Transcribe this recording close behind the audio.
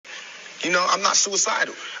I'm not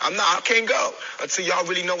suicidal. I can't go until y'all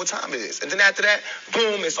really know what time it is. And then after that,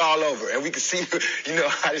 boom, it's all over. And we can see,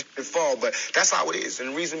 how this shit fall. But that's how it is.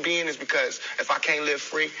 And the reason being is because if I can't live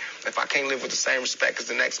free, if I can't live with the same respect as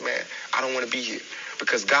the next man, I don't want to be here.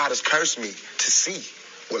 Because God has cursed me to see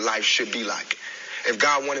what life should be like. If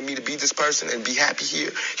God wanted me to be this person and be happy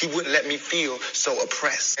here, he wouldn't let me feel so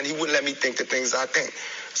oppressed. And he wouldn't let me think the things I think.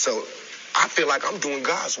 So I feel like I'm doing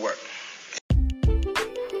God's work.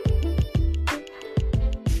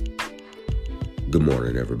 Good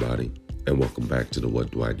morning, everybody, and welcome back to the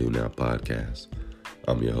What Do I Do Now podcast.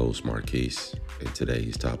 I'm your host, Marquise, and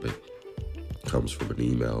today's topic comes from an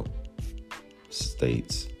email.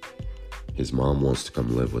 States, his mom wants to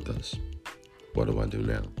come live with us. What do I do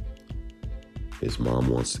now? His mom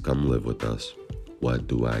wants to come live with us. What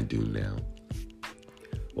do I do now?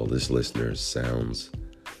 Well, this listener sounds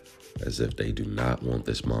as if they do not want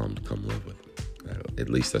this mom to come live with them. At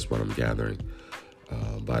least that's what I'm gathering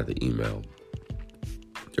by the email.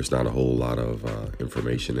 There's not a whole lot of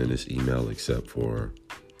information in this email except for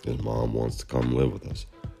his mom wants to come live with us.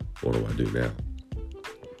 What do I do now?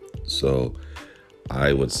 So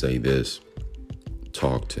I would say this: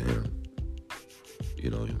 talk to him,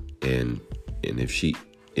 and if she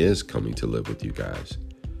is coming to live with you guys,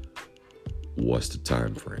 what's the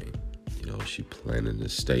time frame? Is she planning to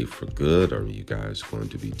stay for good, or are you guys going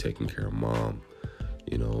to be taking care of mom,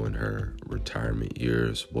 in her retirement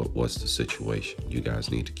years? What's the situation? You guys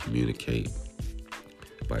need to communicate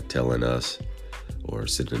by telling us or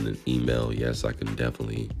sending an email. Yes, I can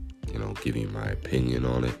definitely, give you my opinion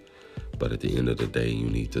on it. But at the end of the day, you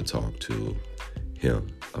need to talk to him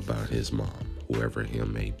about his mom, whoever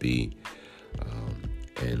him may be.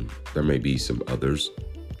 And there may be some others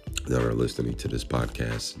that are listening to this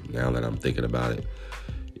podcast. Now that I'm thinking about it,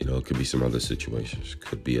 it could be some other situations.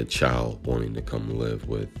 Could be a child wanting to come live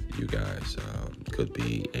with you guys. Could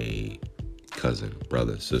be a cousin,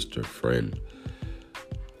 brother, sister, friend.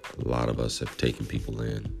 A lot of us have taken people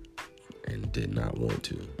in and did not want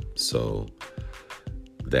to. So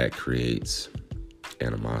that creates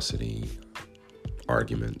animosity,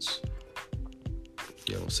 arguments,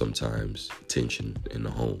 sometimes tension in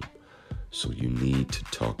the home. So you need to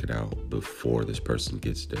talk it out before this person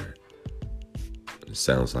gets there. It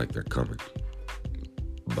sounds like they're coming,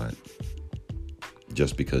 but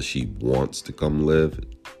just because she wants to come live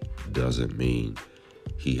doesn't mean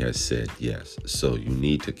he has said yes. So you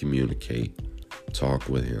need to communicate, talk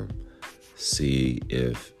with him, see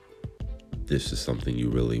if this is something you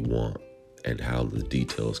really want and how the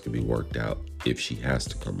details can be worked out if she has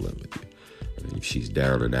to come live with you. I mean, if she's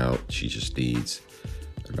down and out, she just needs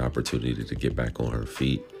an opportunity to get back on her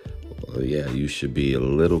feet. Well, yeah, you should be a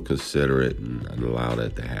little considerate and allow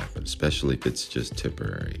that to happen, especially if it's just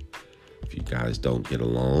temporary. If you guys don't get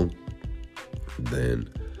along, then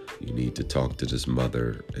you need to talk to this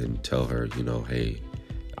mother and tell her, hey,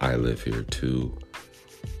 I live here too.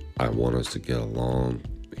 I want us to get along.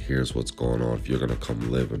 Here's what's going on. If you're going to come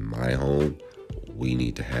live in my home, we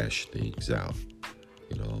need to hash things out.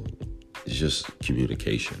 It's just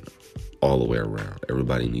communication all the way around.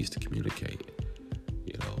 Everybody needs to communicate,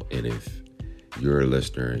 and if you're a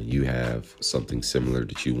listener and you have something similar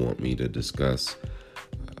that you want me to discuss,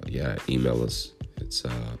 email us. It's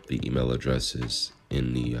the email address is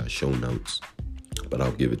in the show notes, but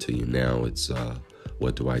I'll give it to you now. It's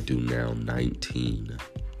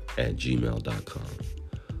whatdoidonow19@gmail.com.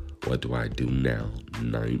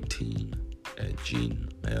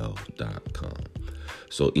 whatdoidonow19@gmail.com.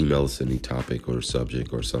 So email us any topic or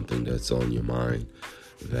subject or something that's on your mind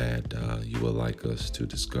that you would like us to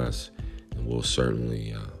discuss, and we'll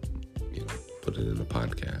certainly put it in the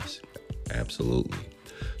podcast. Absolutely.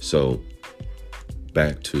 So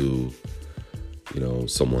back to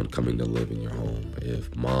someone coming to live in your home.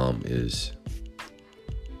 If mom is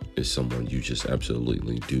someone you just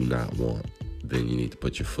absolutely do not want, then you need to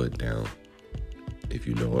put your foot down. If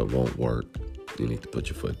you know it won't work, you need to put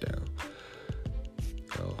your foot down.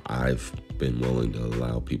 I've been willing to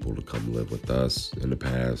allow people to come live with us in the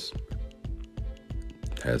past.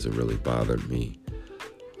 It hasn't really bothered me,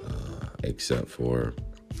 except for,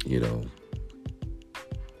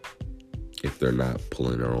 if they're not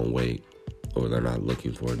pulling their own weight, or they're not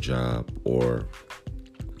looking for a job, or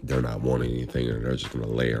they're not wanting anything, or they're just going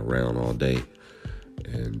to lay around all day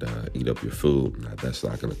and eat up your food. Now, that's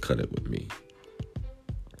not going to cut it with me.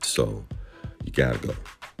 So you got to go.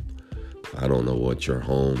 I don't know what your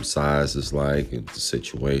home size is like, the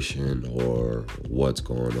situation, or what's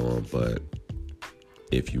going on, but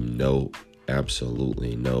if you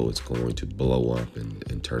absolutely know it's going to blow up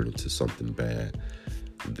and turn into something bad,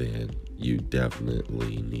 then you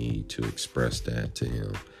definitely need to express that to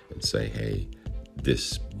him and say, hey,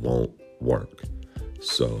 this won't work.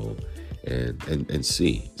 So, and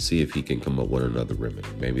see if he can come up with another remedy.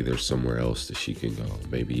 Maybe there's somewhere else that she can go.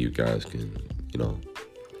 Maybe you guys can,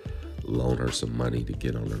 loan her some money to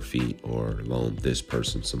get on her feet, or loan this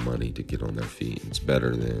person some money to get on their feet. It's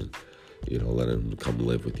better than, letting them come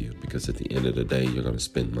live with you, because at the end of the day, you're going to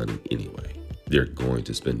spend money anyway. They're going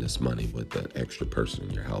to spend this money with that extra person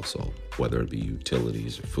in your household, whether it be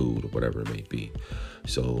utilities or food or whatever it may be.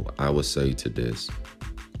 So I would say to this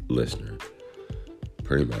listener,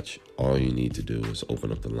 pretty much all you need to do is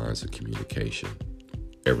open up the lines of communication.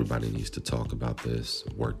 Everybody needs to talk about this,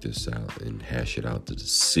 work this out, and hash it out to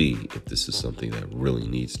see if this is something that really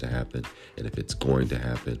needs to happen. And if it's going to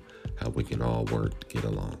happen, how we can all work to get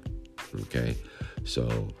along. Okay?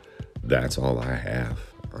 So that's all I have.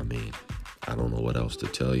 I mean, I don't know what else to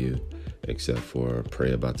tell you except for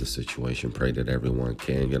pray about the situation. Pray that everyone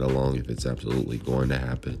can get along if it's absolutely going to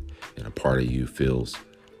happen and a part of you feels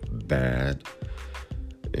bad.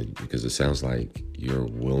 And because it sounds like you're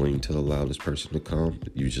willing to allow this person to come,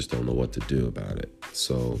 you just don't know what to do about it.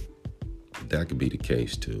 So that could be the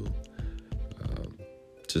case too.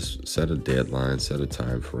 Just set a deadline, set a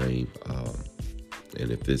time frame. And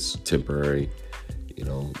if it's temporary,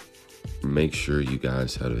 make sure you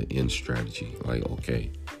guys have an end strategy. Like,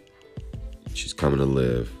 okay, she's coming to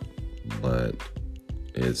live, but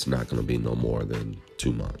it's not going to be no more than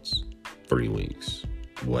 2 months, 3 weeks,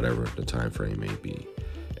 whatever the time frame may be.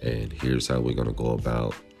 And here's how we're going to go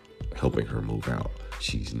about helping her move out.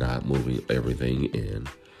 She's not moving everything in.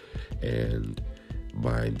 And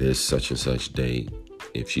by this such and such date,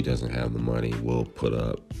 if she doesn't have the money, we'll put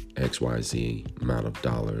up XYZ amount of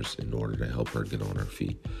dollars in order to help her get on her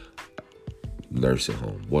feet. Nursing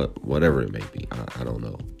home, whatever it may be. I don't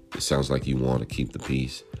know. It sounds like you want to keep the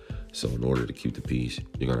peace. So in order to keep the peace,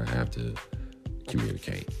 you're going to have to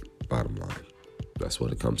communicate. Bottom line. That's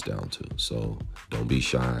what it comes down to. So don't be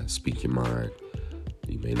shy. Speak your mind.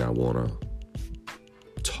 You may not want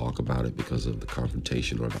to talk about it because of the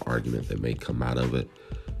confrontation or the argument that may come out of it.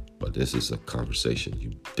 But this is a conversation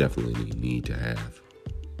you definitely need to have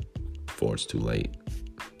before it's too late.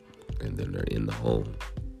 And then they're in the home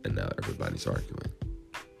and now everybody's arguing.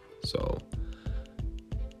 So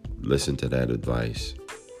listen to that advice.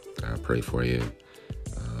 I pray for you.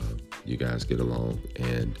 You guys get along.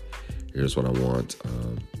 And here's what I want.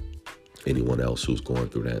 Anyone else who's going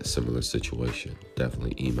through that similar situation,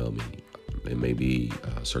 definitely email me. It may be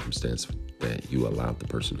a circumstance that you allowed the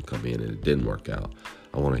person to come in and it didn't work out.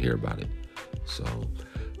 I want to hear about it. So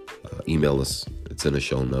email us. It's in the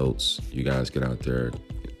show notes. You guys get out there.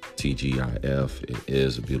 TGIF. It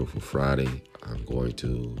is a beautiful Friday. I'm going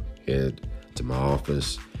to head to my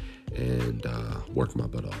office and work my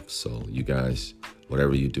butt off. So you guys,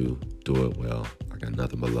 whatever you do, do it well. I got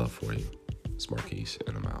nothing but love for you. It's Marquise,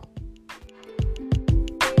 and I'm out.